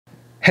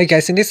Hey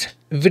guys, in this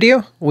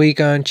video, we're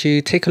going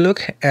to take a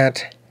look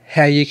at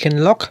how you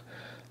can lock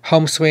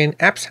home screen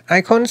apps,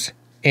 icons,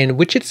 and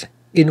widgets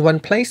in one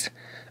place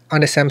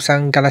on the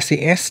Samsung Galaxy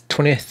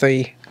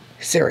S23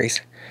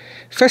 series.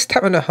 First,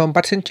 tap on the home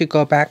button to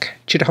go back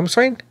to the home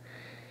screen.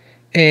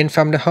 And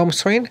from the home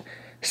screen,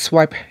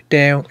 swipe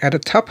down at the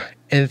top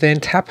and then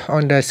tap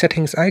on the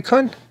settings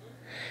icon.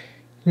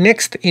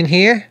 Next, in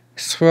here,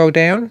 scroll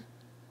down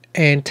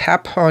and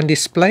tap on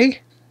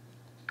display.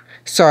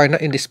 Sorry,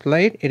 not in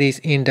display, it is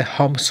in the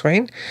home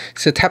screen.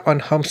 So tap on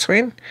home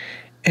screen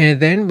and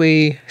then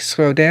we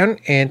scroll down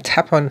and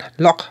tap on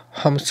lock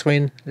home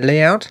screen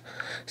layout.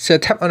 So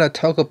tap on the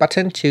toggle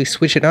button to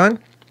switch it on.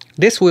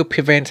 This will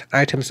prevent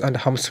items on the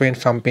home screen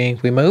from being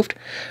removed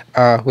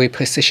or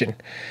repositioned.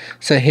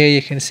 So here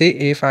you can see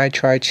if I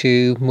try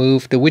to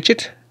move the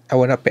widget, I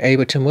will not be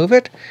able to move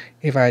it.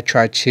 If I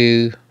try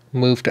to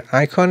move the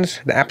icons,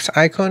 the apps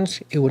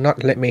icons, it will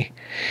not let me.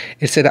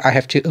 Instead, I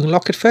have to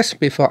unlock it first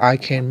before I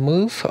can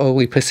move or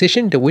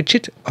reposition the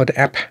widget or the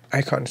app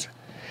icons.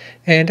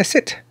 And that's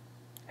it.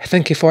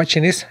 Thank you for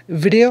watching this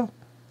video.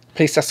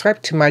 Please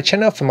subscribe to my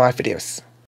channel for more videos.